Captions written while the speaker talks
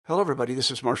Hello, everybody. This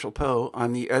is Marshall Poe.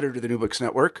 I'm the editor of the New Books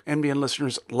Network. NBN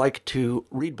listeners like to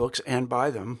read books and buy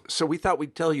them. So we thought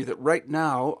we'd tell you that right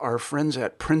now, our friends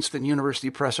at Princeton University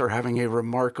Press are having a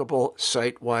remarkable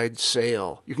site-wide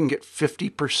sale. You can get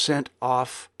 50%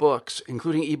 off books,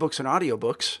 including ebooks and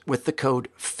audiobooks, with the code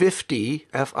 50,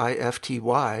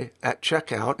 F-I-F-T-Y, at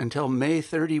checkout until May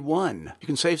 31. You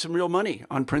can save some real money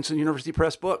on Princeton University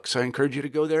Press books. I encourage you to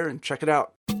go there and check it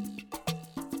out.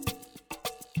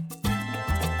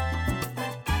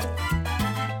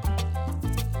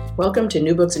 Welcome to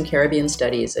New Books in Caribbean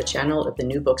Studies, a channel of the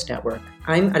New Books Network.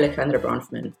 I'm Alejandra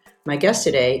Bronfman. My guest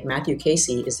today, Matthew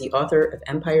Casey, is the author of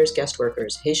Empire's Guest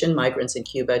Workers, Haitian Migrants in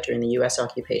Cuba During the U.S.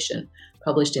 Occupation,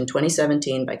 published in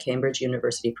 2017 by Cambridge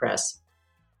University Press.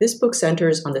 This book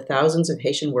centers on the thousands of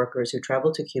Haitian workers who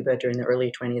traveled to Cuba during the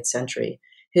early 20th century.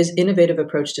 His innovative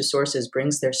approach to sources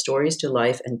brings their stories to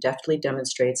life and deftly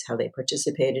demonstrates how they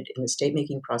participated in the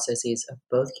state-making processes of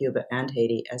both Cuba and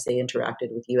Haiti as they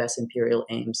interacted with U.S. imperial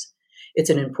aims. It's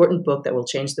an important book that will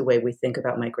change the way we think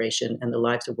about migration and the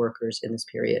lives of workers in this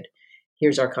period.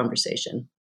 Here's our conversation.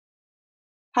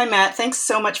 Hi, Matt. Thanks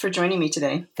so much for joining me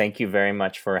today. Thank you very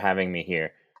much for having me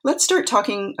here. Let's start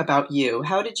talking about you.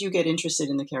 How did you get interested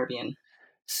in the Caribbean?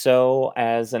 So,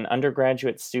 as an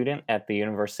undergraduate student at the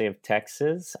University of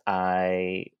Texas,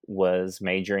 I was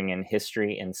majoring in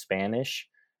history and Spanish.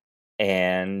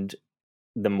 And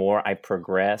the more I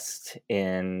progressed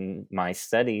in my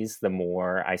studies, the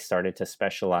more I started to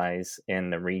specialize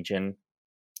in the region.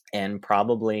 And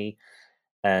probably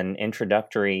an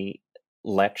introductory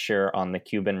lecture on the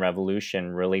Cuban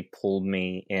Revolution really pulled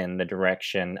me in the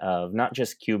direction of not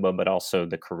just Cuba, but also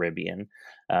the Caribbean.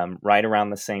 Right around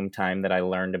the same time that I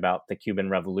learned about the Cuban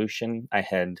Revolution, I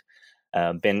had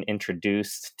been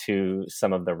introduced to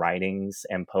some of the writings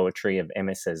and poetry of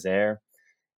Aimé Césaire.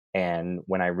 And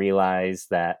when I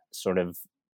realized that sort of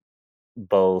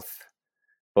both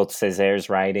Césaire's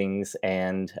writings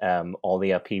and all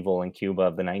the upheaval in Cuba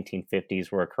of the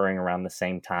 1950s were occurring around the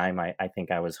same time, I think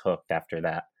I was hooked after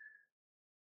that.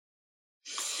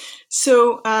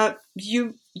 So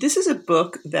this is a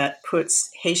book that puts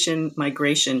Haitian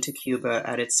migration to Cuba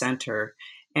at its center.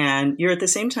 And you're at the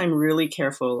same time really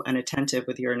careful and attentive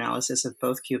with your analysis of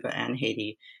both Cuba and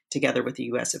Haiti, together with the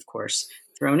U.S., of course,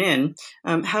 thrown in.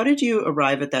 How did you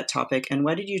arrive at that topic, and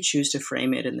why did you choose to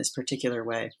frame it in this particular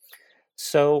way?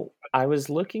 So I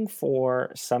was looking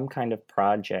for some kind of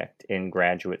project in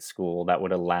graduate school that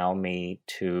would allow me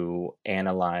to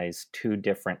analyze two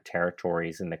different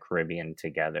territories in the Caribbean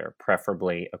together,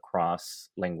 preferably across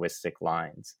linguistic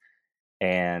lines.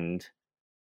 And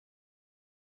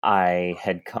I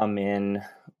had come in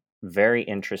very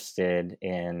interested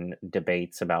in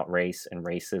debates about race and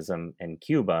racism in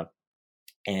Cuba.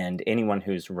 And anyone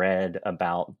who's read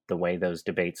about the way those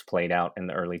debates played out in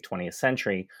the early 20th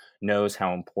century knows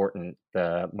how important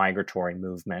the migratory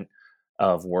movement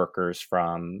of workers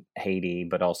from Haiti,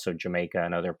 but also Jamaica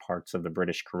and other parts of the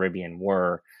British Caribbean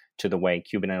were to the way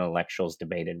Cuban intellectuals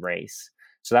debated race.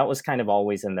 So that was kind of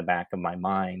always in the back of my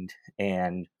mind.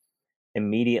 And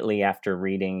immediately after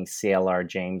reading C.L.R.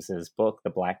 James's book,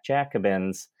 The Black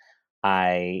Jacobins,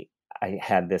 I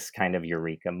had this kind of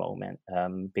eureka moment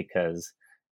because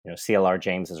C.L.R.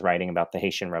 James is writing about the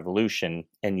Haitian Revolution,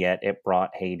 and yet it brought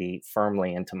Haiti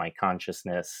firmly into my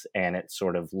consciousness, and it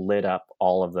sort of lit up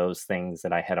all of those things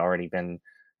that I had already been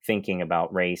thinking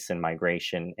about race and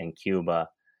migration in Cuba.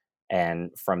 And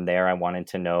from there, I wanted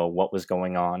to know what was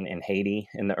going on in Haiti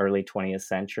in the early 20th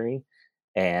century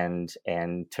and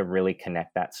to really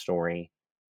connect that story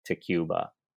to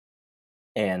Cuba.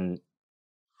 And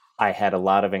I had a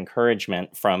lot of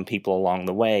encouragement from people along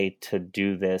the way to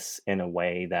do this in a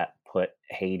way that put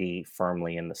Haiti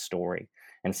firmly in the story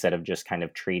instead of just kind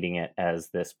of treating it as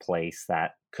this place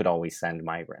that could always send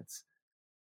migrants.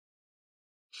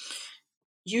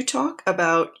 You talk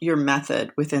about your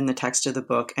method within the text of the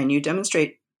book, and you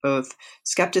demonstrate both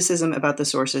skepticism about the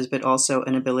sources, but also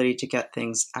an ability to get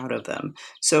things out of them.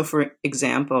 So, for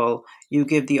example, you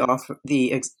give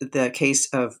the case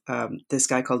of this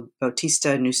guy called Bautista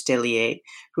Nustelier,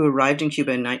 who arrived in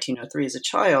Cuba in 1903 as a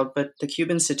child, but the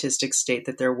Cuban statistics state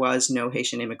that there was no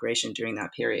Haitian immigration during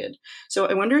that period. So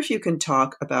I wonder if you can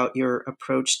talk about your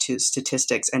approach to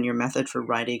statistics and your method for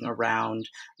writing around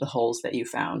the holes that you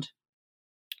found.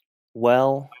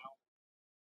 Well,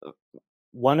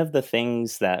 one of the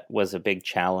things that was a big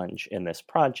challenge in this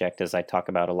project, as I talk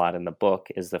about a lot in the book,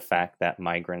 is the fact that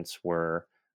migrants were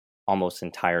almost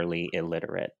entirely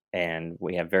illiterate, and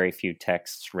we have very few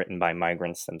texts written by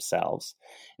migrants themselves.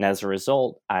 And as a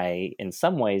result, I, in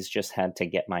some ways, just had to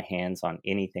get my hands on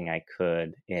anything I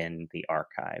could in the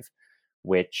archive,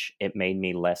 which it made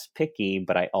me less picky,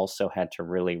 but I also had to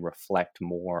really reflect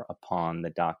more upon the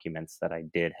documents that I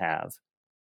did have.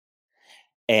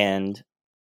 And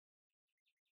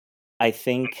I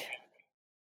think,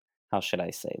 how should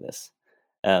I say this?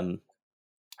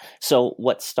 So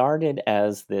what started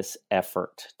as this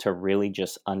effort to really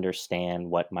just understand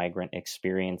what migrant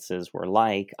experiences were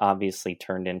like obviously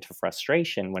turned into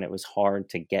frustration when it was hard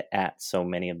to get at so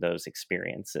many of those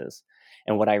experiences.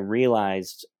 And what I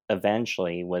realized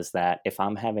eventually was that if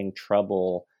I'm having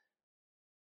trouble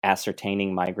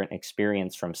ascertaining migrant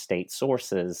experience from state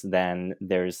sources, then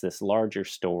there's this larger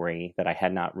story that I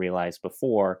had not realized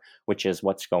before, which is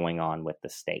what's going on with the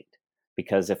state.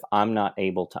 Because if I'm not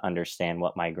able to understand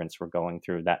what migrants were going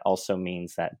through, that also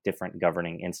means that different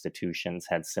governing institutions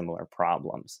had similar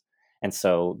problems. And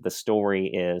so the story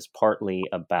is partly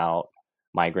about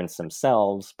migrants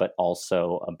themselves, but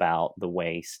also about the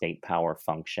way state power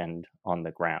functioned on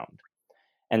the ground.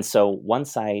 And so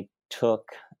once I took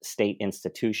state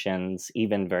institutions,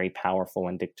 even very powerful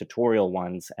and dictatorial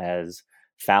ones, as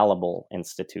fallible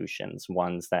institutions,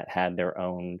 ones that had their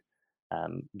own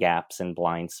gaps and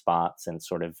blind spots and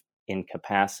sort of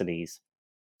incapacities,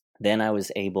 then I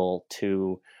was able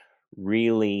to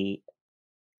really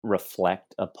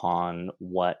reflect upon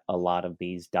what a lot of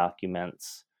these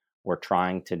documents were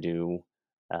trying to do,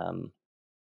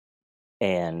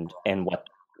 and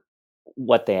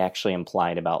what they actually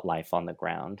implied about life on the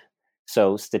ground.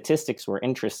 So statistics were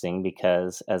interesting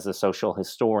because as a social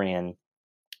historian,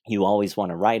 you always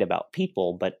want to write about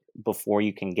people, but before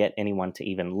you can get anyone to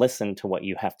even listen to what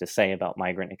you have to say about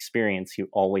migrant experience, you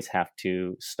always have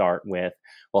to start with,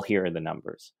 well, here are the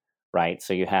numbers, right?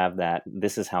 So you have that,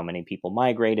 this is how many people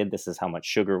migrated, this is how much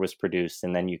sugar was produced,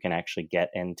 and then you can actually get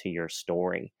into your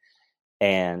story.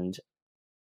 And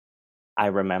I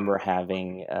remember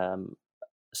having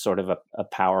sort of a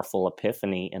powerful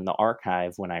epiphany in the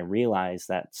archive when I realized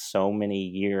that so many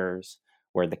years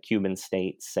where the Cuban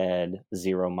state said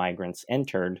 0 migrants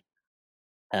entered,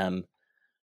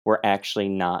 were actually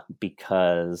not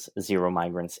because 0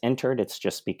 migrants entered. It's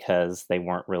just because they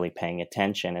weren't really paying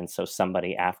attention. And so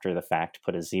somebody after the fact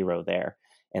put a 0 there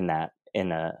in a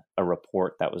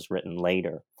report that was written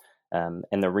later. And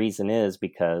the reason is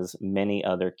because many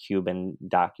other Cuban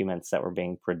documents that were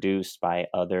being produced by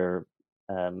other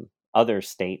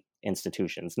state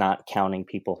institutions, not counting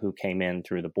people who came in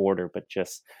through the border, but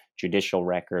just judicial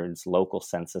records, local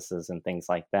censuses, and things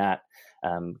like that,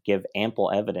 give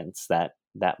ample evidence that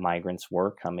migrants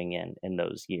were coming in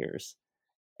those years.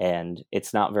 And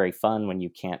it's not very fun when you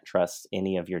can't trust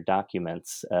any of your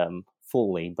documents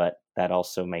fully, but that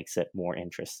also makes it more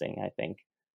interesting, I think.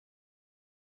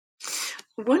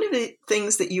 One of the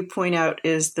things that you point out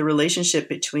is the relationship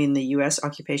between the U.S.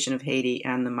 occupation of Haiti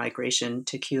and the migration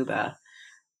to Cuba.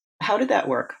 How did that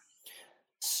work?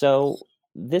 So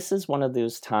this is one of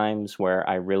those times where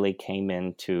I really came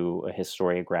into a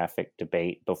historiographic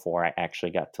debate before I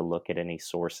actually got to look at any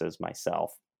sources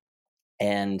myself.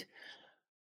 And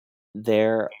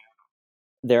there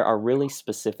are really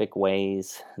specific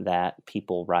ways that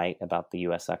people write about the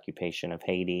U.S. occupation of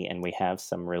Haiti, and we have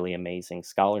some really amazing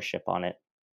scholarship on it.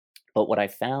 But what I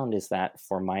found is that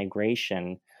for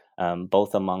migration,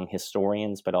 both among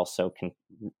historians, but also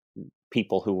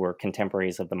people who were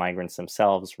contemporaries of the migrants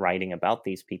themselves writing about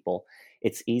these people,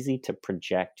 it's easy to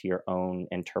project your own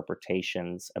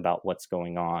interpretations about what's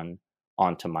going on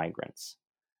onto migrants.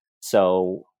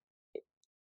 So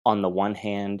on the one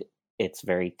hand, it's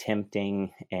very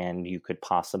tempting, and you could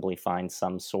possibly find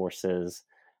some sources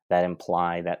that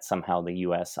imply that somehow the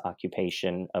U.S.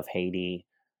 occupation of Haiti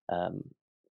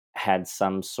had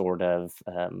some sort of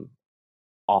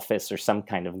office or some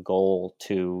kind of goal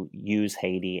to use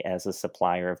Haiti as a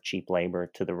supplier of cheap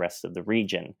labor to the rest of the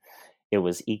region. It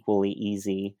was equally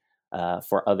easy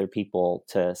for other people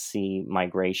to see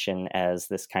migration as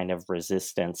this kind of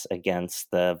resistance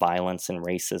against the violence and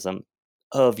racism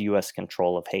of U.S.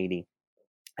 control of Haiti.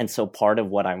 And so part of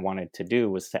what I wanted to do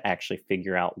was to actually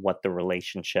figure out what the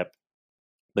relationship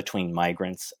between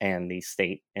migrants and these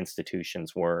state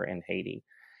institutions were in Haiti.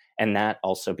 And that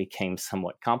also became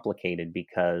somewhat complicated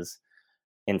because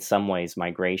in some ways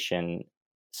migration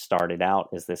started out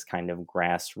as this kind of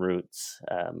grassroots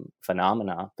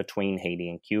phenomena between Haiti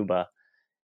and Cuba.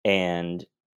 And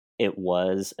it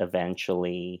was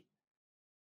eventually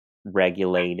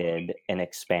regulated and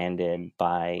expanded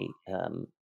by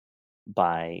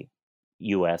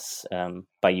U.S.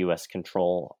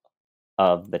 Control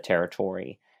of the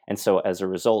territory. And so as a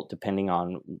result, depending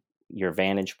on your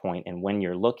vantage point and when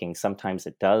you're looking, sometimes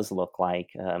it does look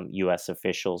like U.S.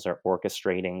 officials are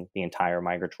orchestrating the entire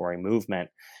migratory movement.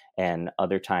 and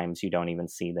other times you don't even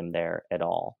see them there at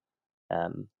all.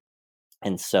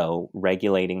 And so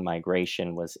regulating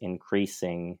migration was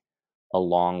increasing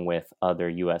along with other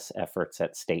U.S. efforts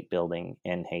at state building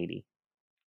in Haiti.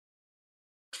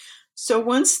 So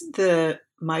once the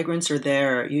migrants are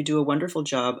there, you do a wonderful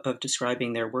job of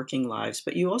describing their working lives,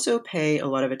 but you also pay a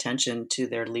lot of attention to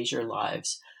their leisure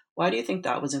lives. Why do you think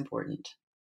that was important?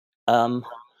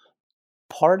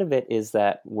 Part of it is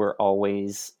that we're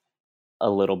always a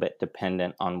little bit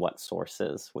dependent on what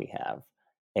sources we have.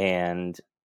 And,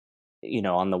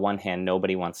 on the one hand,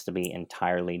 nobody wants to be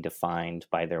entirely defined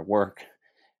by their work.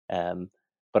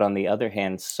 But on the other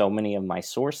hand, so many of my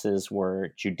sources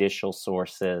were judicial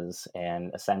sources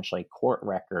and essentially court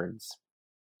records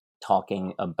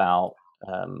talking about,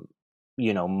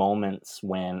 moments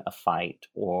when a fight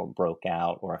or broke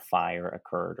out or a fire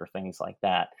occurred or things like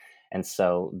that. And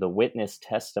so the witness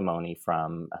testimony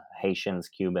from Haitians,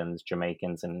 Cubans,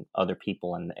 Jamaicans, and other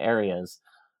people in the areas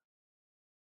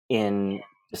in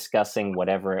discussing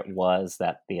whatever it was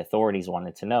that the authorities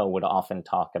wanted to know would often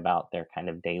talk about their kind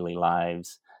of daily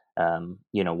lives,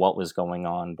 what was going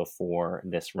on before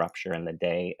this rupture in the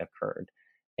day occurred.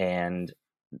 And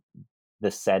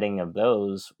the setting of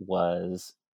those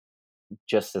was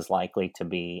just as likely to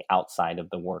be outside of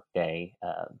the workday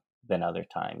than other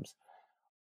times.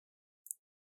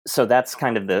 So that's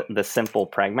kind of the simple,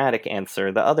 pragmatic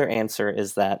answer. The other answer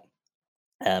is that,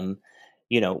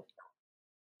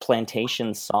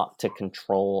 plantations sought to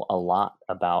control a lot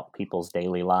about people's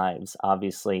daily lives.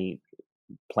 Obviously,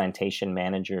 plantation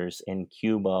managers in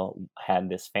Cuba had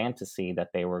this fantasy that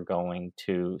they were going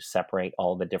to separate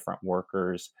all the different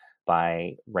workers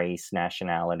by race,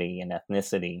 nationality, and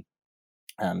ethnicity,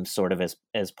 sort of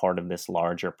as part of this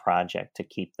larger project to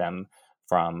keep them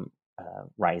from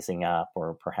rising up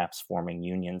or perhaps forming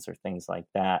unions or things like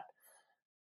that.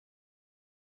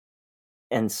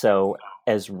 And so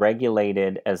as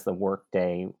regulated as the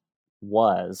workday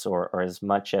was, or as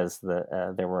much as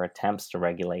there were attempts to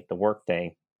regulate the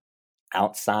workday,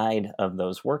 outside of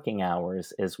those working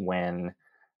hours is when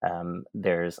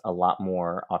there's a lot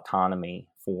more autonomy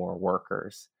for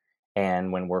workers.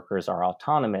 And when workers are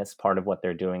autonomous, part of what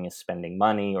they're doing is spending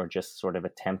money or just sort of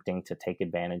attempting to take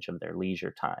advantage of their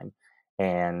leisure time.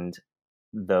 And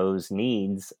those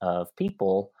needs of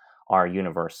people are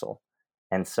universal.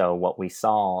 And so what we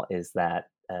saw is that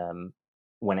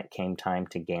when it came time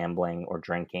to gambling or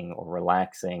drinking or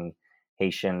relaxing,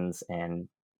 Haitians and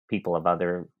people of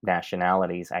other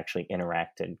nationalities actually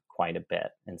interacted quite a bit.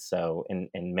 And so in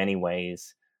many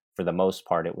ways, for the most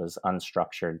part, it was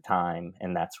unstructured time.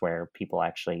 And that's where people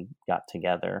actually got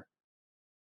together.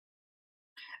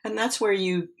 And that's where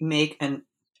you make an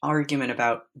argument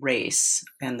about race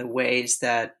and the ways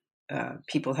that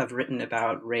people have written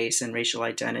about race and racial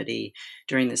identity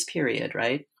during this period,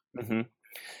 right? Mm-hmm.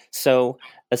 So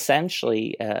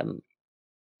essentially,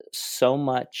 so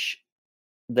much,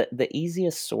 the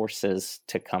easiest sources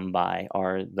to come by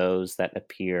are those that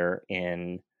appear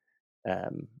in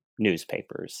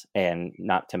newspapers, and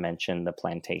not to mention the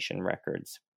plantation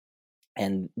records.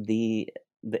 And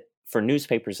for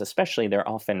newspapers especially, they're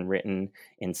often written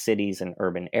in cities and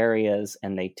urban areas,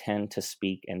 and they tend to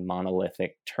speak in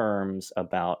monolithic terms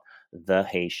about the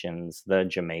Haitians, the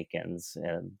Jamaicans,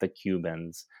 the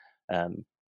Cubans.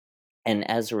 And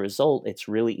as a result, it's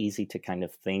really easy to kind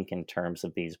of think in terms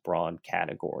of these broad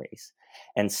categories.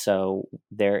 And so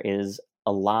there is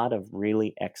a lot of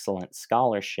really excellent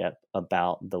scholarship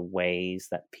about the ways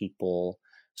that people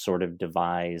sort of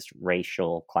devised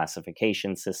racial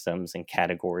classification systems and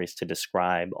categories to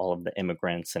describe all of the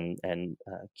immigrants and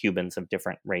Cubans of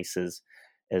different races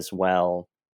as well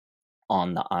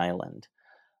on the island.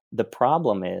 The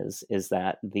problem is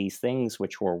that these things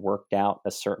which were worked out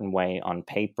a certain way on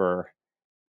paper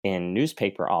in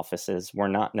newspaper offices were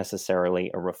not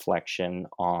necessarily a reflection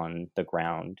on the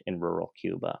ground in rural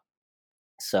Cuba.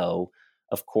 So,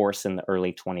 of course, in the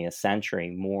early 20th century,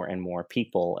 more and more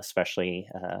people, especially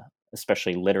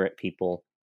literate people,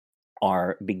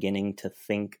 are beginning to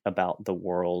think about the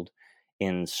world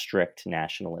in strict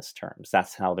nationalist terms.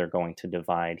 That's how they're going to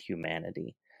divide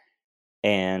humanity.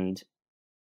 And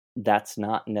that's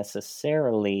not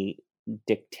necessarily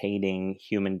dictating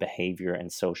human behavior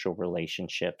and social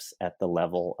relationships at the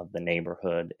level of the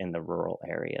neighborhood in the rural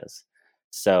areas.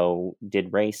 So,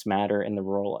 did race matter in the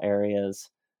rural areas?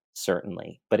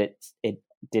 Certainly, but it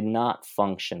did not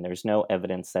function. There's no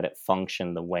evidence that it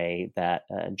functioned the way that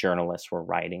journalists were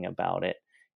writing about it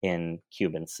in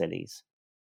Cuban cities.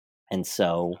 And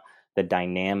so the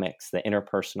dynamics, the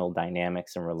interpersonal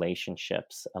dynamics and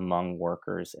relationships among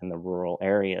workers in the rural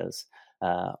areas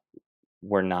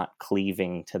were not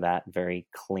cleaving to that very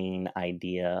clean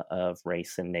idea of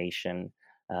race and nation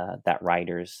that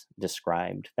writers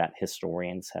described, that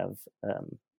historians have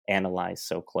analyzed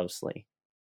so closely.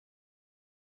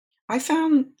 I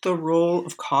found the role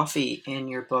of coffee in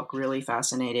your book really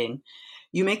fascinating.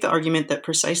 You make the argument that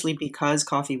precisely because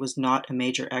coffee was not a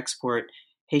major export,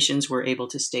 Haitians were able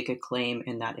to stake a claim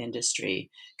in that industry.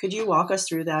 Could you walk us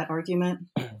through that argument?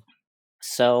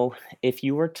 So, if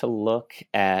you were to look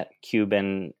at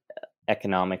Cuban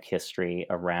economic history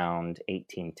around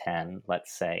 1810,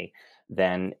 let's say,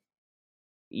 then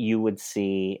you would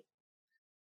see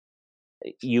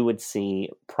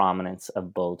prominence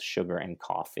of both sugar and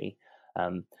coffee.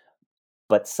 Um,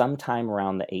 but sometime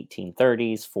around the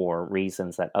 1830s, for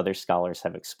reasons that other scholars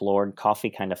have explored, coffee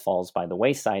kind of falls by the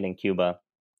wayside in Cuba,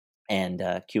 and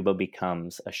Cuba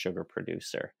becomes a sugar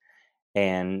producer.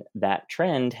 And that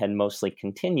trend had mostly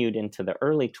continued into the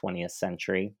early 20th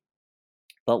century.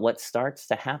 But what starts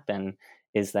to happen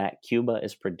is that Cuba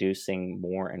is producing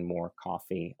more and more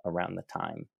coffee around the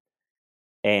time.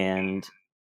 And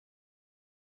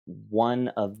one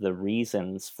of the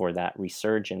reasons for that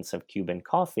resurgence of Cuban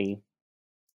coffee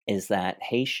is that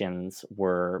Haitians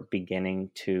were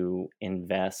beginning to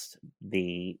invest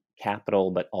the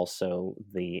capital, but also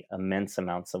the immense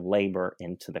amounts of labor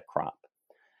into the crop.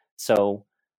 So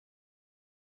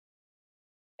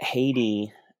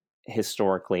Haiti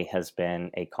historically has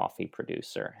been a coffee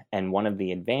producer. And one of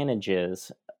the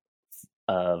advantages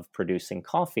of producing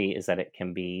coffee is that it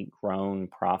can be grown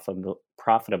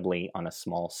profitably on a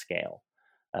small scale.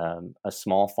 A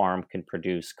small farm can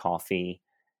produce coffee.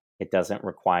 It doesn't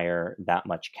require that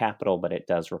much capital, but it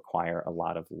does require a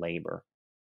lot of labor,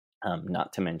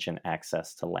 not to mention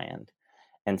access to land.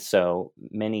 And so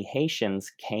many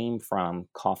Haitians came from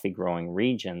coffee growing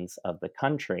regions of the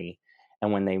country.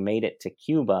 And when they made it to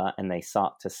Cuba and they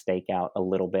sought to stake out a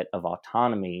little bit of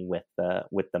autonomy with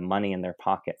the money in their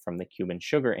pocket from the Cuban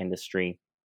sugar industry,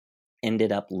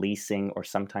 ended up leasing or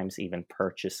sometimes even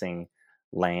purchasing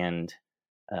land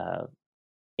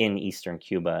in eastern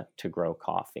Cuba to grow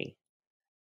coffee.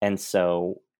 And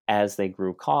so as they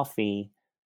grew coffee,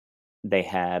 they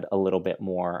had a little bit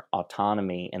more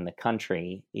autonomy in the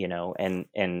country, and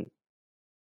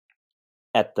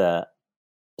at the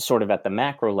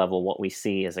macro level, what we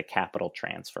see is a capital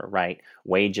transfer, right?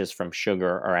 Wages from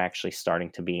sugar are actually starting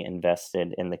to be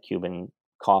invested in the Cuban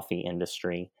coffee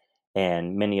industry,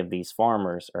 and many of these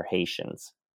farmers are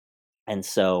Haitians. And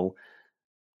so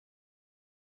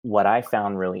what I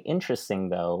found really interesting,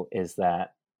 though, is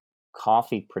that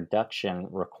coffee production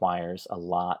requires a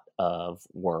lot of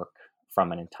work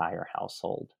from an entire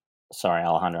household. Sorry,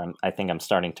 Alejandro, I think I'm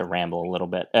starting to ramble a little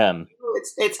bit.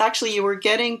 It's actually, you were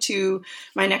getting to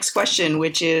my next question,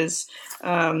 which is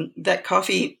that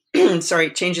coffee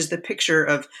changes the picture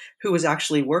of who is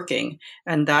actually working.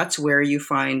 And that's where you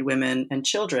find women and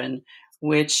children,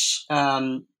 which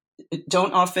don't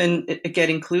often get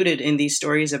included in these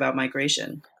stories about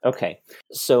migration. Okay.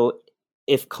 So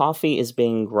if coffee is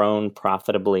being grown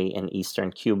profitably in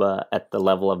eastern Cuba at the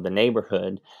level of the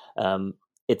neighborhood,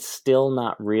 it's still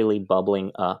not really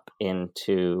bubbling up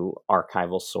into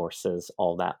archival sources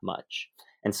all that much.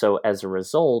 And so as a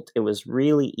result, it was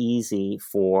really easy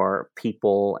for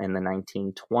people in the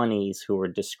 1920s who were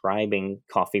describing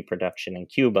coffee production in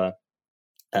Cuba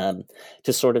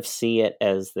to sort of see it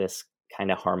as this kind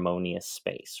of harmonious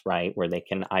space, right? Where they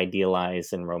can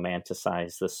idealize and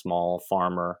romanticize the small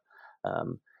farmer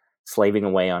slaving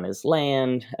away on his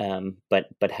land,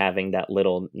 but having that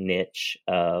little niche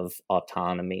of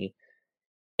autonomy.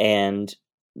 And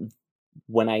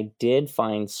when I did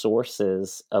find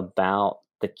sources about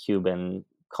the Cuban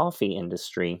coffee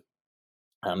industry,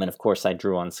 and of course I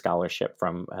drew on scholarship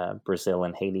from Brazil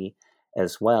and Haiti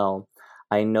as well,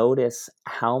 I noticed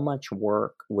how much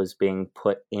work was being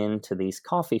put into these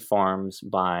coffee farms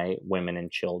by women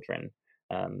and children,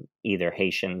 either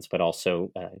Haitians, but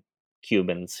also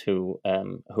Cubans who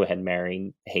had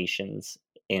married Haitians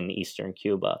in eastern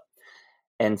Cuba.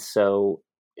 And so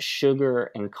sugar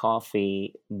and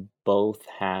coffee both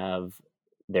have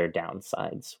their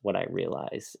downsides, what I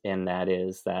realize, and that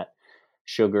is that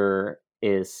sugar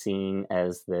is seen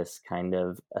as this kind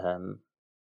of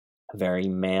very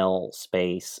male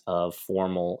space of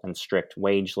formal and strict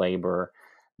wage labor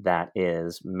that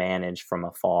is managed from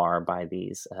afar by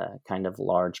these kind of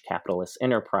large capitalist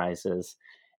enterprises.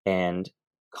 And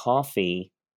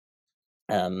coffee,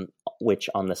 which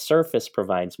on the surface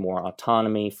provides more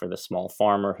autonomy for the small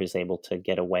farmer who's able to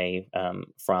get away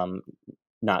from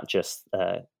not just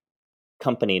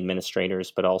company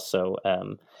administrators, but also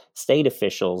state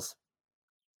officials,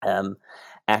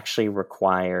 actually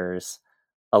requires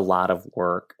a lot of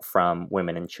work from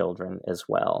women and children as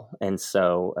well. And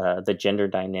so the gender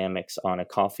dynamics on a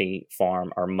coffee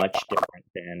farm are much different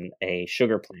than a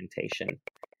sugar plantation.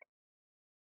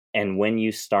 And when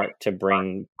you start to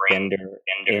bring gender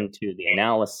into the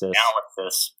analysis,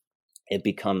 it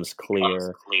becomes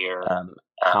clear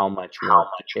how much work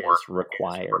is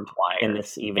required. And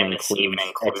this even includes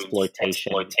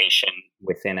exploitation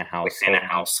within a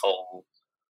household.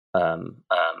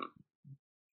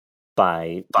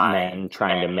 By men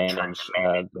trying to manage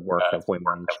the work of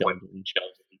women and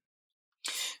children.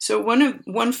 So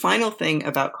one final thing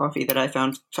about coffee that I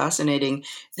found fascinating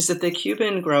is that the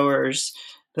Cuban growers,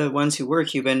 the ones who were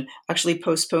Cuban, actually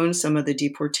postponed some of the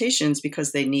deportations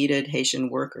because they needed Haitian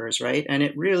workers, right? And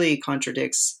it really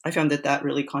I found that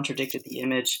really contradicted the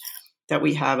image that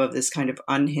we have of this kind of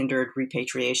unhindered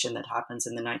repatriation that happens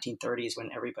in the 1930s when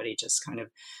everybody just kind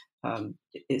of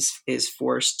is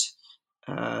forced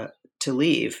to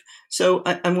leave. So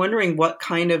I'm wondering what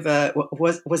kind of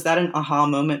was that an aha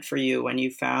moment for you when you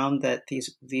found that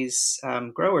these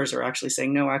growers are actually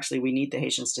saying, no, actually we need the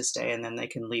Haitians to stay and then they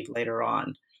can leave later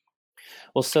on?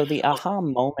 Well, so the aha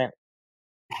moment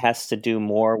has to do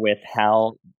more with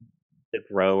how the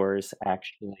growers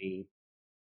actually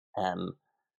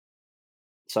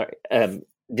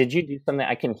did you do something?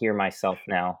 I can hear myself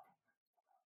now.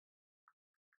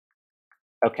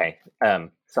 Okay.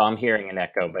 So I'm hearing an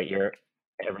echo, but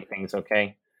everything's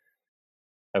okay?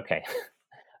 Okay.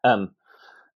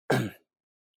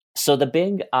 So the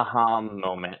big aha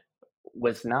moment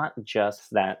was not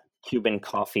just that Cuban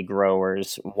coffee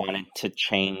growers wanted to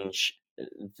change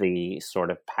the sort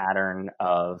of pattern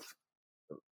of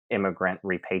immigrant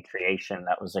repatriation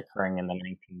that was occurring in the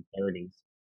 1930s.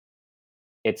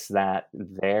 It's that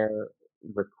their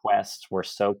requests were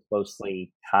so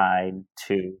closely tied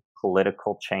to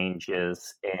political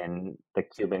changes in the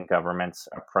Cuban government's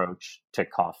approach to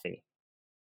coffee.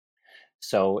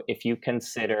 So if you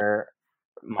consider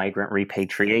migrant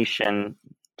repatriation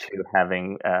to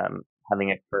having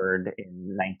occurred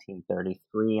in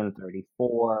 1933 and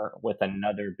 34, with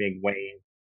another big wave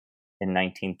in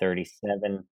 1937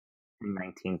 and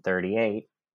 1938,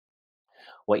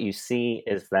 what you see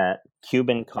is that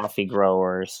Cuban coffee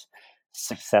growers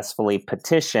successfully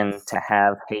petitioned to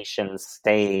have Haitians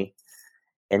stay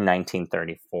in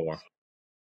 1934.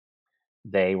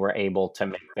 They were able to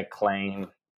make the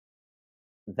claim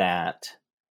that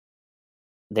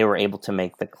the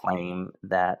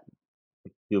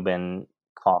Cuban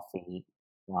coffee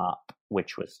crop,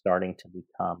 which was starting to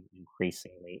become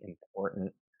increasingly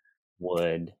important,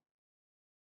 would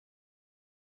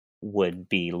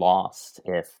be lost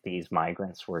if these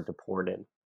migrants were deported.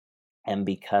 And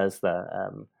because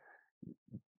the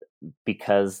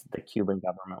Cuban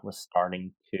government was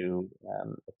starting to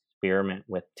experiment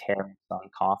with tariffs on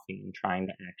coffee and trying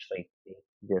to actually take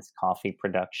this coffee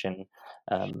production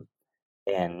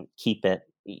and keep it,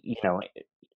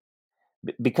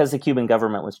 because the Cuban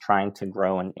government was trying to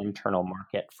grow an internal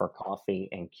market for coffee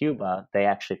in Cuba, they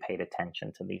actually paid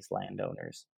attention to these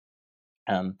landowners.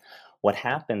 What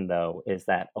happened, though, is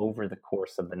that over the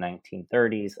course of the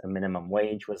 1930s, a minimum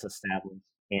wage was established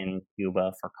in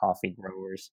Cuba for coffee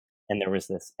growers, and there was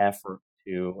this effort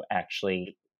to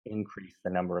actually increase the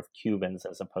number of Cubans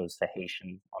as opposed to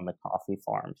Haitians on the coffee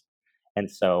farms. And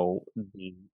so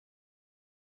the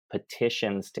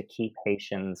petitions to keep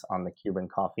Haitians on the Cuban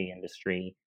coffee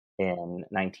industry in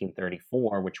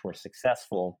 1934, which were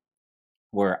successful,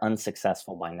 were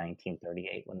unsuccessful by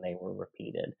 1938 when they were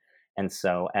repeated. And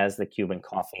so as the Cuban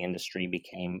coffee industry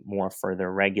became more further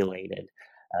regulated,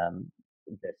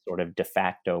 the sort of de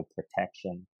facto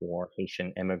protection for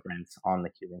Haitian immigrants on the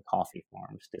Cuban coffee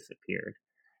farms disappeared.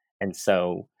 And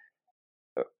so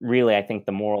really, I think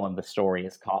the moral of the story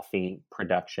is coffee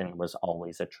production was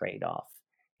always a trade-off.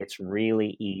 It's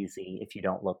really easy, if you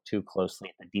don't look too closely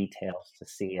at the details, to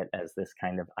see it as this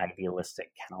kind of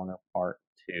idealistic counterpart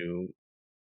to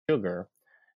sugar.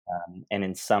 And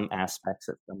in some aspects,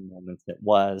 at some moments, it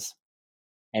was.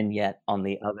 And yet, on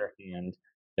the other hand,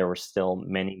 there were still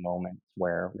many moments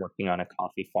where working on a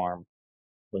coffee farm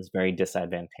was very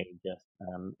disadvantageous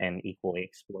and equally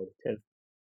exploitative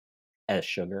as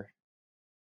sugar.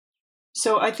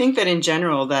 So I think that in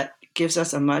general, that gives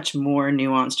us a much more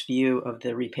nuanced view of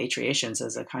the repatriations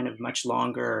as a kind of much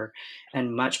longer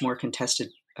and much more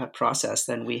contested process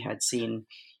than we had seen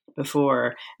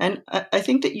before. And I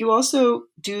think that you also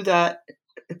do that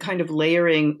kind of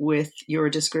layering with your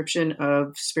description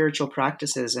of spiritual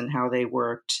practices and how they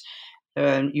worked.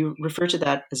 You refer to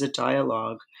that as a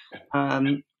dialogue.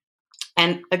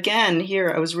 And again,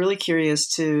 here, I was really curious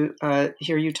to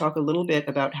hear you talk a little bit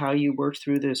about how you worked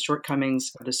through the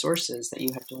shortcomings of the sources that you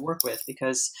had to work with,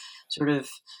 because sort of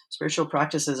spiritual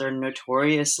practices are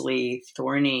notoriously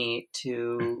thorny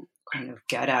to kind of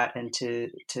get at and to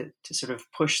sort of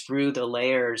push through the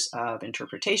layers of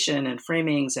interpretation and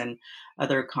framings and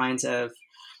other kinds of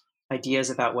ideas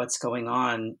about what's going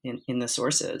on in the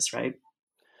sources, right?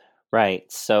 Right.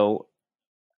 So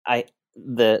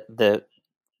the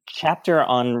chapter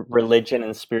on religion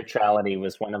and spirituality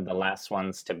was one of the last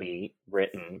ones to be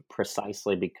written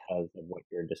precisely because of what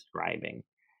you're describing.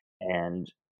 And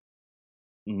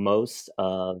most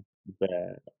of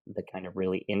the kind of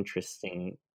really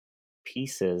interesting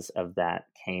pieces of that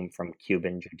came from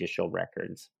Cuban judicial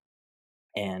records.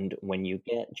 And when you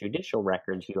get judicial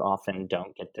records, you often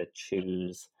don't get to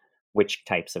choose which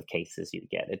types of cases you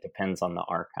get. It depends on the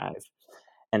archive.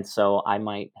 And so I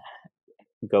might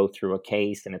go through a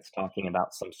case and it's talking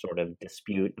about some sort of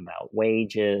dispute about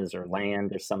wages or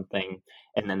land or something.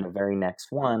 And then the very next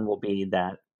one will be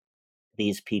that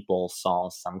these people saw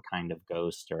some kind of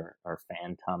ghost or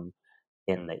phantom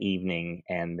in the evening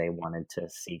and they wanted to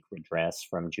seek redress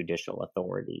from judicial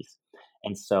authorities.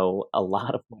 And so a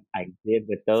lot of what I did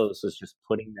with those was just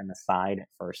putting them aside at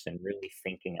first and really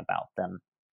thinking about them.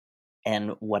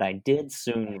 And what I did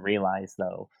soon realize,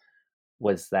 though,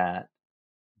 was that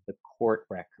the court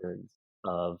records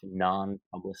of non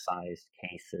publicized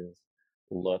cases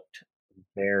looked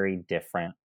very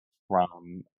different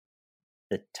from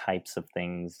the types of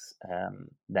things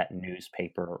that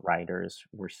newspaper writers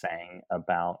were saying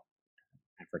about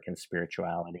African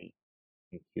spirituality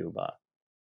in Cuba.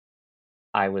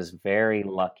 I was very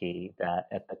lucky that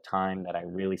at the time that I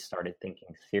really started thinking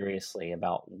seriously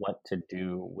about what to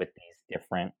do with these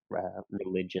different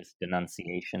religious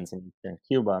denunciations in Eastern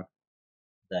Cuba,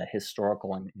 the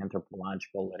historical and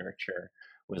anthropological literature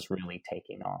was really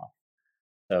taking off.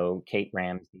 So Kate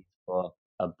Ramsey's book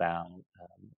about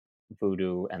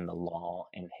voodoo and the law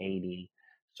in Haiti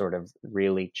sort of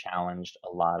really challenged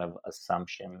a lot of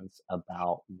assumptions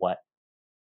about what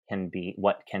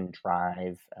can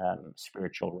drive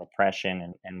spiritual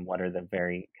repression and what are the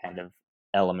very kind of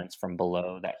elements from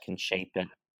below that can shape it.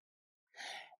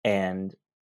 And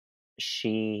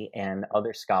she and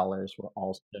other scholars were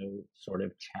also sort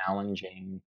of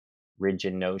challenging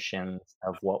rigid notions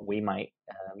of what we might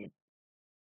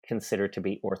consider to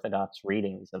be orthodox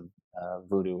readings of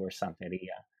voodoo or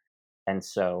Santeria. And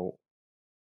so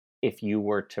if you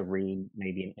were to read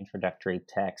maybe an introductory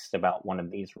text about one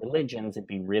of these religions, it'd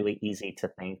be really easy to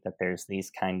think that there's these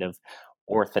kind of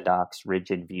orthodox,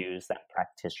 rigid views that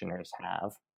practitioners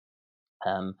have.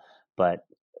 Um, but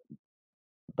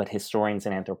but historians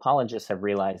and anthropologists have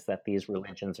realized that these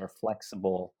religions are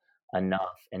flexible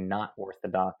enough and not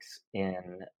orthodox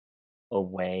in a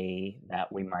way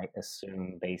that we might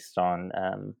assume based on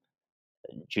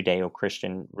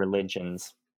Judeo-Christian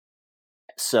religions.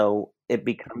 So it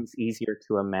becomes easier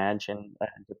to imagine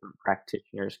different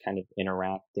practitioners kind of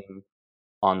interacting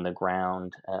on the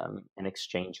ground and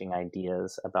exchanging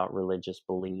ideas about religious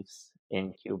beliefs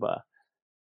in Cuba.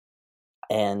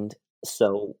 And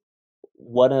so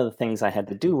one of the things I had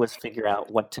to do was figure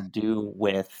out what to do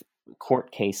with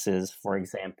court cases, for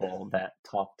example, that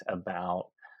talked about,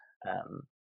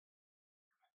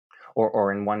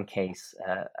 or in one case,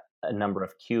 a number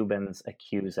of Cubans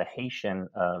accuse a Haitian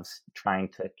of trying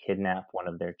to kidnap one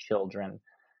of their children.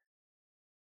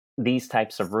 These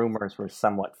types of rumors were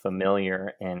somewhat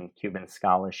familiar in Cuban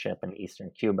scholarship in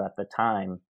Eastern Cuba at the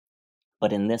time,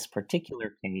 but in this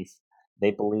particular case, they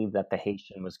believed that the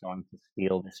Haitian was going to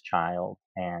steal this child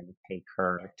and take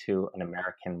her to an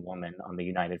American woman on the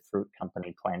United Fruit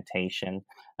Company plantation,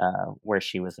 where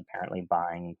she was apparently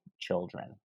buying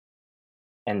children.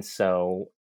 And so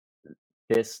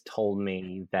this told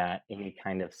me that any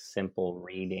kind of simple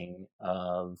reading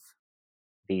of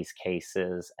these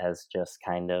cases as just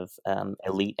kind of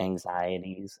elite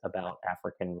anxieties about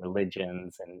African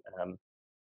religions and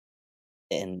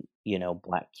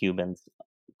Black Cubans,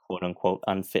 quote unquote,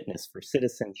 unfitness for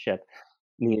citizenship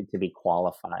needed to be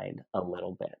qualified a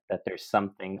little bit. That there's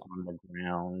something on the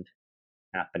ground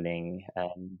happening.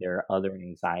 There are other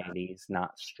anxieties,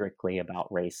 not strictly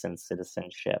about race and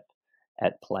citizenship,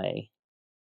 at play.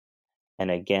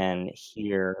 And again,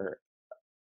 here,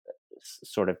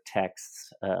 sort of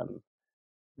texts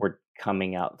were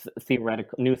coming out.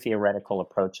 New theoretical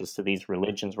approaches to these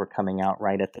religions were coming out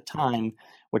right at the time,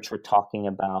 which were talking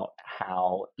about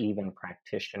how even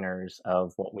practitioners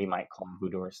of what we might call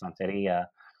voodoo or Santeria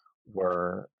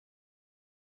were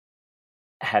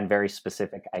had very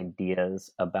specific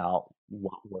ideas about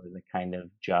what were the kind of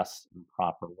just and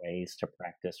proper ways to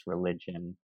practice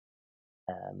religion,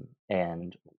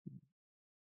 and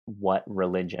what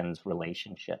religion's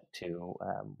relationship to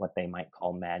what they might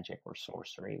call magic or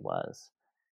sorcery was.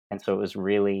 And so it was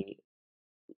really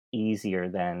easier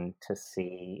then to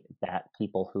see that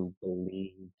people who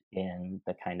believed in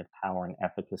the kind of power and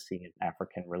efficacy of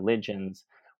African religions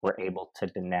were able to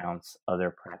denounce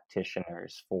other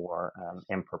practitioners for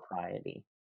impropriety.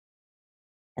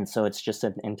 And so it's just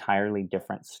an entirely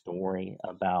different story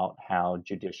about how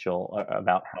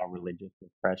religious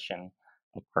repression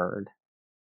occurred,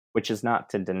 which is not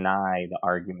to deny the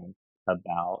argument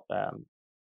about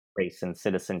race and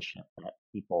citizenship that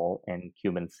people in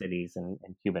Cuban cities and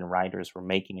Cuban writers were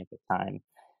making at the time.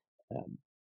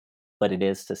 But it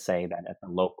is to say that at the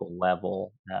local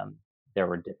level, there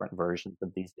were different versions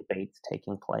of these debates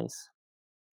taking place.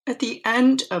 At the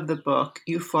end of the book,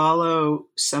 you follow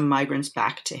some migrants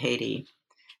back to Haiti.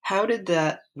 How did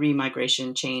that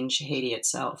remigration change Haiti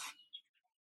itself?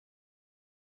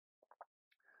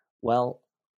 Well,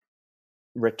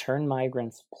 return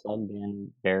migrants plugged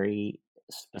in very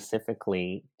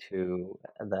specifically to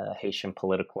the Haitian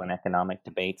political and economic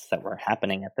debates that were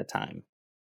happening at the time.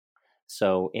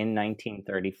 So in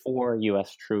 1934,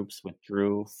 U.S. troops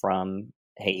withdrew from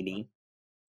Haiti,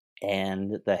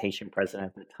 and the Haitian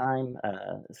president at the time,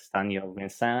 Stanio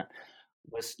Vincent,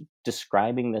 was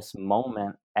describing this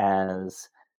moment as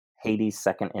Haiti's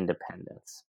second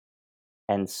independence.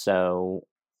 And so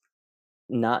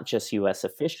not just U.S.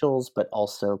 officials, but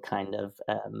also kind of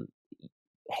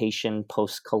Haitian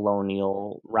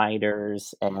post-colonial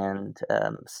writers and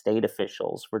state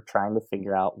officials were trying to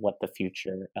figure out what the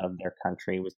future of their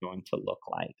country was going to look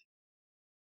like.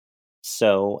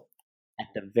 So at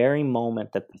the very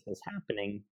moment that this is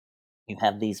happening, you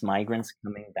have these migrants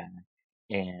coming back,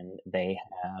 and they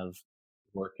have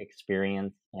work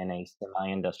experience in a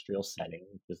semi-industrial setting,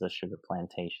 which is a sugar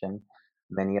plantation.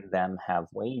 Many of them have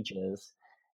wages,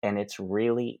 and it's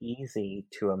really easy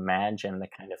to imagine the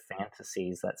kind of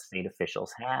fantasies that state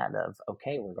officials had of,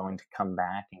 okay, we're going to come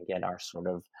back and get our sort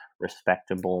of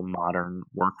respectable modern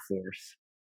workforce.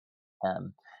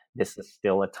 This is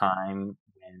still a time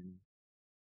when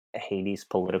Haiti's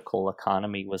political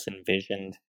economy was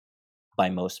envisioned by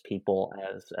most people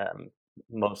as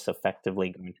most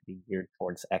effectively going to be geared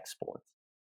towards exports.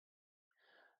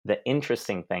 The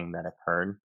interesting thing that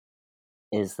occurred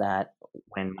is that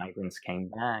when migrants came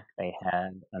back, they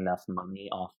had enough money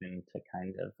often to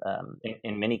kind of,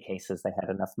 in many cases, they had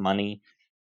enough money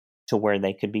to where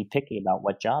they could be picky about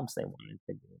what jobs they wanted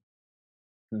to do.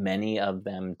 Many of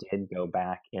them did go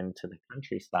back into the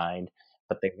countryside,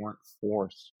 but they weren't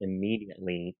forced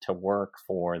immediately to work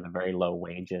for the very low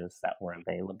wages that were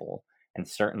available, and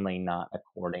certainly not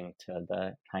according to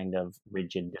the kind of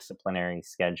rigid disciplinary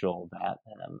schedule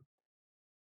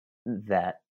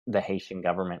that the Haitian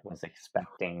government was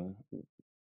expecting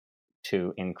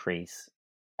to increase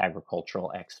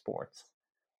agricultural exports.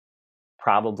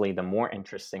 Probably the more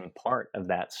interesting part of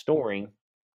that story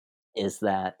is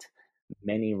that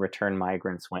many return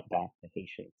migrants went back to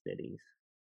Haitian cities.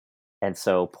 And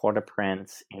so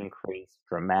Port-au-Prince increased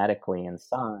dramatically in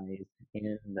size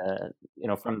in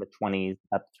from the 20s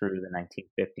up through the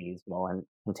 1950s, and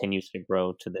continues to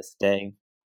grow to this day,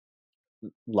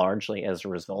 largely as a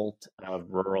result of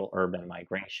rural-urban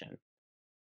migration.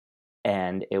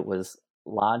 And it was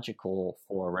logical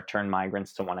for return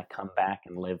migrants to want to come back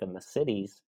and live in the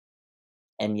cities,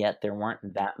 and yet there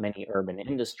weren't that many urban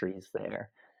industries there.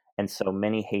 And so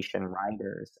many Haitian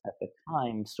writers at the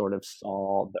time sort of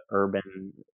saw the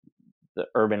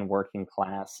urban working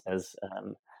class as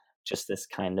just this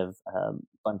kind of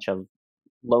bunch of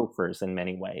loafers in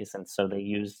many ways. And so they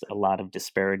used a lot of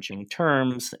disparaging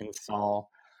terms and saw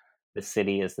the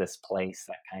city as this place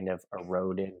that kind of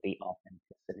eroded the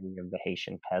authenticity of the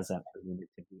Haitian peasant who needed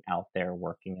to be out there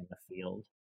working in the field.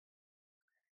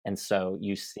 And so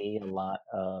you see a lot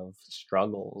of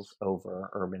struggles over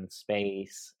urban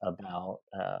space, about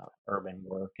urban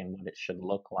work and what it should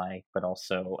look like, but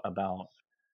also about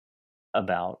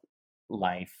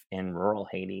life in rural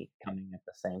Haiti coming at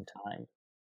the same time.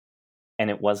 And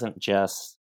it wasn't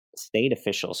just state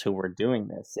officials who were doing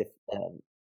this.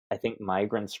 I think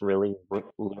migrants really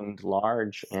loomed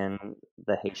large in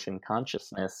the Haitian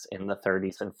consciousness in the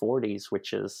 30s and 40s,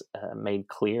 which is made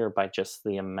clear by just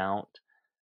the amount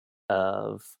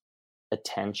of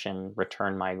attention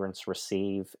return migrants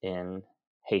receive in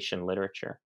Haitian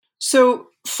literature. So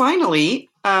finally,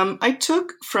 I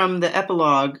took from the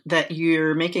epilogue that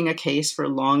you're making a case for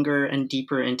longer and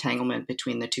deeper entanglement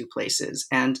between the two places,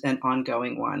 and an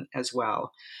ongoing one as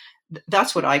well.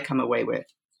 That's what I come away with,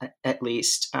 at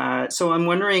least. So I'm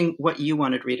wondering what you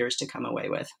wanted readers to come away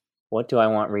with. What do I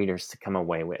want readers to come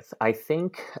away with? I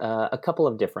think a couple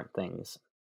of different things.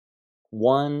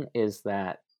 One is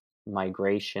that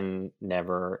migration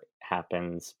never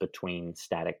happens between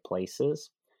static places.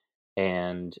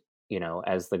 And,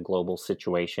 as the global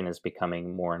situation is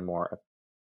becoming more and more,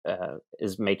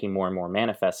 is making more and more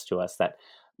manifest to us, that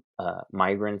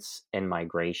migrants and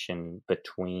migration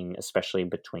especially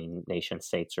between nation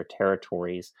states or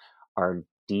territories, are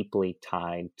deeply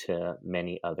tied to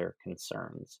many other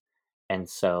concerns. And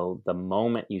so the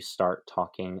moment you start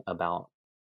talking about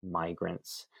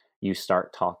migrants, you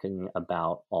start talking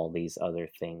about all these other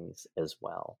things as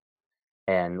well.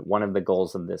 And one of the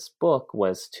goals of this book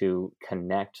was to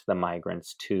connect the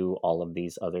migrants to all of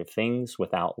these other things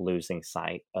without losing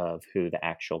sight of who the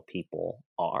actual people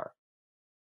are.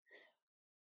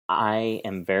 I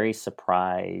am very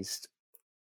surprised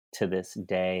to this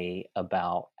day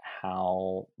about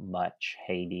how much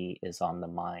Haiti is on the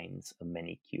minds of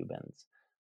many Cubans.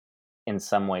 In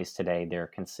some ways today, they're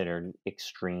considered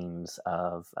extremes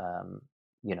of,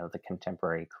 the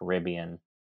contemporary Caribbean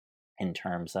in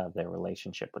terms of their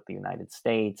relationship with the United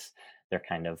States, their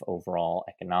kind of overall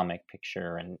economic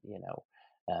picture, and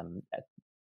um,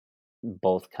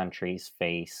 both countries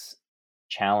face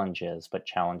challenges, but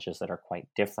challenges that are quite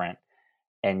different,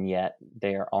 and yet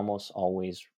they are almost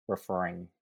always referring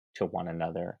to one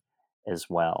another as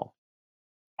well.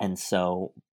 And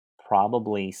so,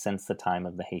 probably since the time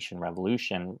of the Haitian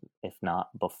Revolution, if not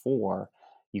before,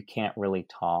 you can't really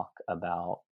talk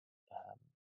about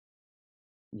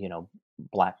um,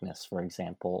 blackness, for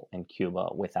example, in Cuba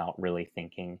without really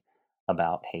thinking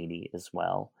about Haiti as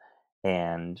well.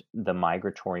 And the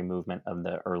migratory movement of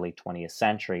the early 20th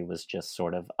century was just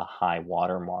sort of a high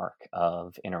watermark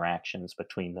of interactions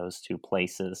between those two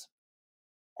places.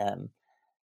 Um,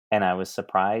 and I was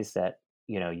surprised that,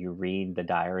 you read the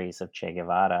diaries of Che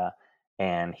Guevara,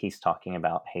 and he's talking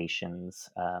about Haitians,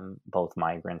 both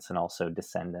migrants and also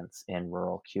descendants in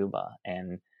rural Cuba.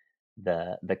 And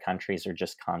the countries are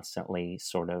just constantly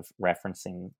sort of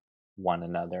referencing one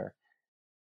another.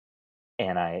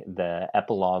 And the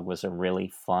epilogue was a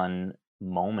really fun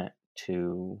moment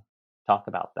to talk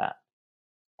about that.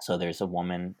 So there's a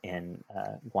woman in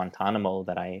Guantanamo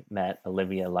that I met,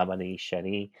 Olivia Labadie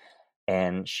Cherie,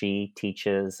 and she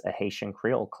teaches a Haitian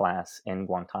Creole class in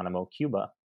Guantanamo,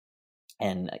 Cuba.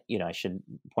 And I should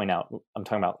point out, I'm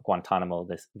talking about Guantanamo,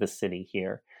 this city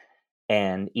here.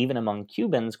 And even among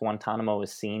Cubans, Guantanamo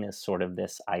is seen as sort of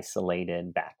this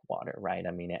isolated backwater, right?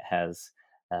 I mean, it has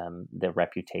the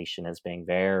reputation as being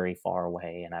very far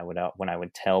away. And when I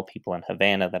would tell people in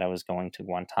Havana that I was going to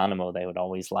Guantanamo, they would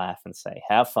always laugh and say,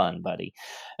 "Have fun, buddy."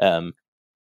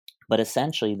 But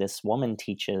essentially, this woman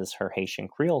teaches her Haitian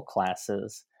Creole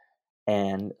classes,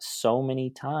 and so many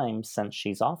times since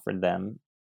she's offered them,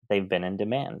 they've been in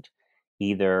demand,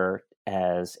 either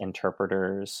as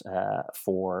interpreters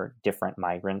for different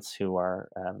migrants who are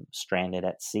stranded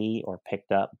at sea or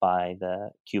picked up by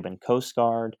the Cuban Coast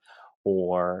Guard,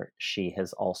 or she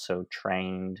has also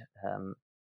trained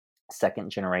second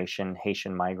generation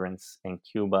Haitian migrants in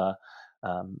Cuba,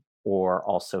 or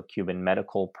also Cuban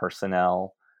medical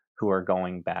personnel who are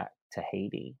going back to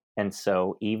Haiti. And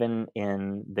so, even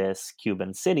in this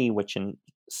Cuban city, which in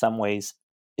some ways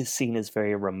is seen as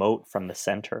very remote from the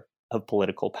center of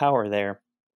political power there,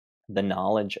 the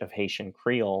knowledge of Haitian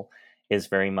Creole is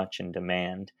very much in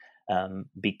demand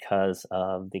because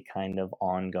of the kind of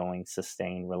ongoing,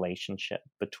 sustained relationship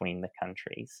between the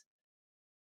countries.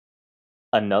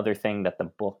 Another thing that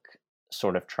the book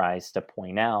sort of tries to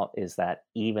point out is that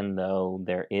even though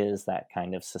there is that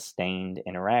kind of sustained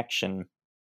interaction,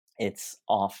 it's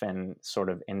often sort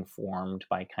of informed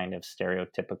by kind of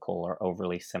stereotypical or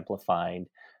overly simplified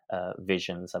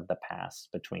visions of the past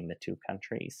between the two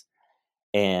countries.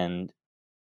 And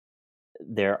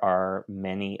there are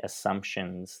many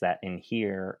assumptions that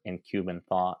inhere in Cuban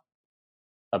thought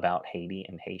about Haiti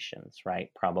and Haitians, right?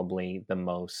 Probably the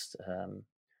most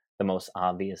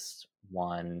obvious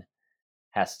one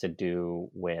has to do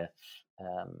with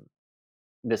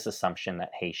this assumption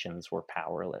that Haitians were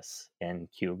powerless in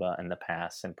Cuba in the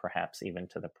past and perhaps even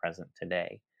to the present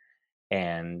today.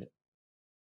 And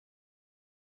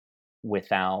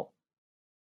without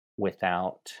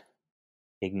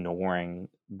ignoring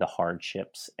the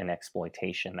hardships and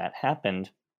exploitation that happened,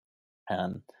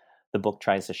 the book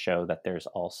tries to show that there's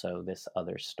also this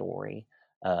other story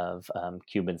of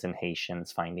Cubans and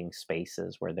Haitians finding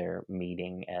spaces where they're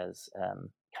meeting as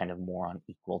kind of more on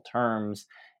equal terms,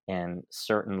 and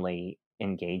certainly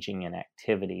engaging in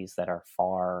activities that are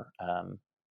far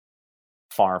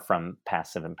from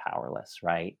passive and powerless,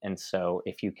 right? And so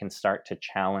if you can start to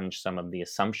challenge some of the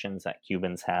assumptions that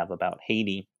Cubans have about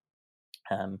Haiti,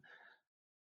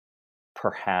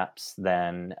 perhaps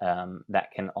then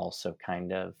that can also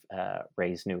kind of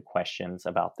raise new questions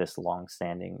about this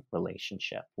longstanding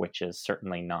relationship, which is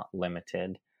certainly not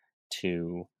limited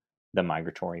to the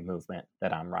migratory movement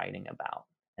that I'm writing about.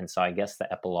 And so I guess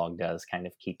the epilogue does kind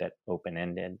of keep it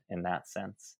open-ended in that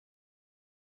sense.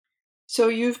 So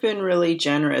you've been really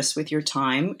generous with your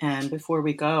time. And before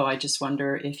we go, I just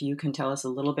wonder if you can tell us a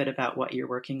little bit about what you're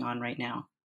working on right now.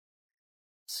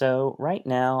 So right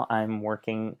now I'm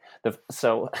working,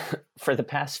 for the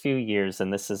past few years,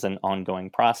 and this is an ongoing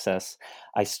process,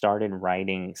 I started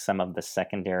writing some of the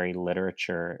secondary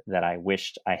literature that I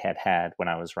wished I had had when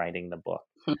I was writing the book.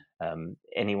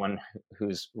 Anyone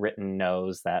who's written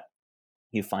knows that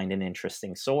you find an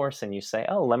interesting source and you say,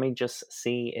 oh, let me just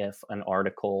see if an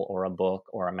article or a book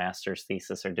or a master's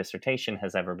thesis or dissertation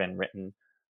has ever been written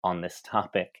on this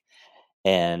topic.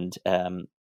 And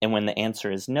when the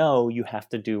answer is no, you have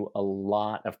to do a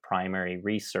lot of primary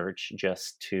research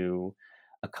just to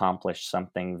accomplish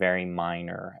something very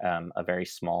minor, a very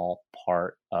small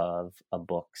part of a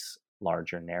book's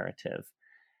larger narrative.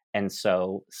 And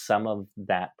so some of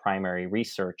that primary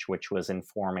research, which was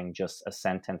informing just a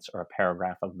sentence or a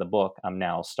paragraph of the book, I'm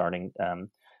now starting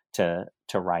to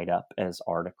write up as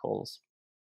articles.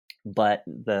 But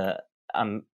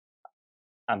I'm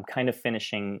kind of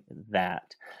finishing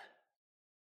that.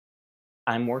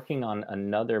 I'm working on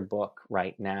another book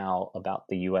right now about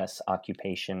the U.S.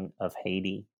 occupation of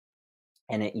Haiti,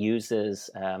 and it uses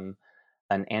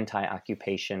an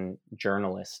anti-occupation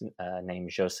journalist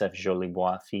named Joseph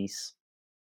Jolibois Fils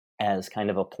as kind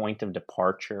of a point of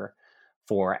departure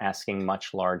for asking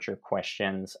much larger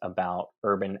questions about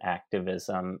urban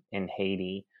activism in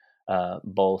Haiti,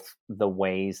 both the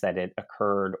ways that it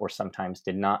occurred or sometimes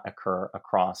did not occur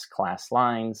across class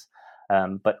lines,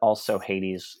 but also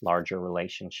Haiti's larger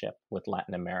relationship with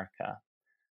Latin America.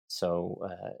 So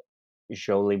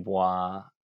Jolibois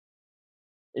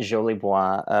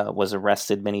was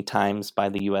arrested many times by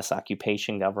the U.S.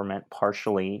 occupation government,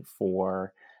 partially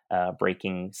for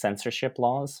breaking censorship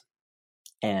laws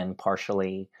and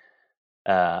partially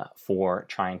for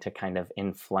trying to kind of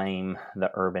inflame the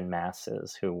urban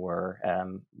masses who were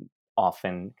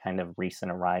often kind of recent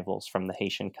arrivals from the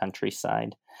Haitian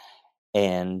countryside.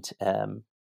 And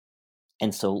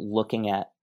so looking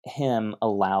at him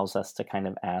allows us to kind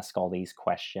of ask all these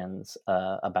questions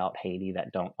about Haiti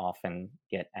that don't often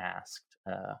get asked,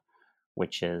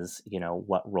 which is,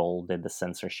 what role did the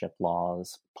censorship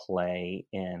laws play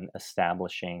in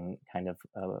establishing kind of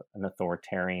an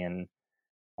authoritarian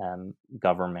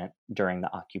government during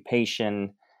the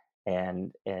occupation,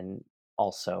 and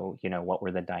also, what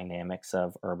were the dynamics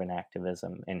of urban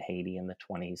activism in Haiti in the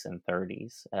 20s and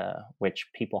 30s, which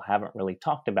people haven't really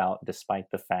talked about, despite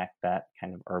the fact that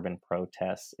kind of urban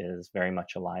protest is very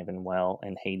much alive and well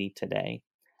in Haiti today.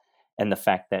 And the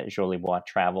fact that Jolibois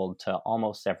traveled to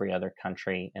almost every other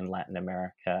country in Latin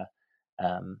America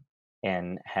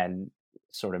and had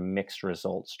sort of mixed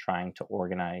results trying to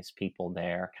organize people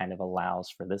there kind of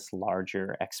allows for this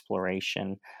larger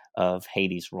exploration of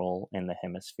Haiti's role in the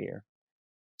hemisphere.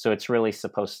 So it's really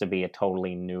supposed to be a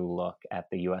totally new look at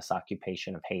the U.S.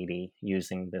 occupation of Haiti,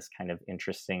 using this kind of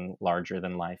interesting,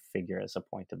 larger-than-life figure as a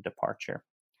point of departure.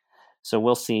 So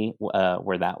we'll see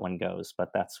where that one goes, but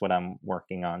that's what I'm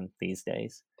working on these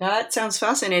days. That sounds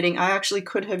fascinating. I actually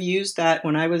could have used that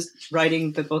when I was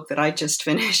writing the book that I just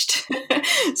finished.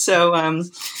 So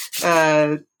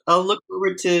I'll look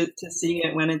forward to seeing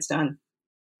it when it's done.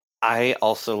 I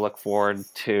also look forward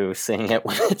to seeing it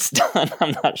when it's done.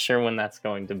 I'm not sure when that's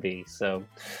going to be, so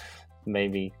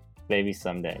maybe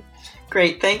someday.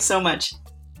 Great. Thanks so much.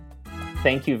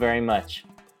 Thank you very much.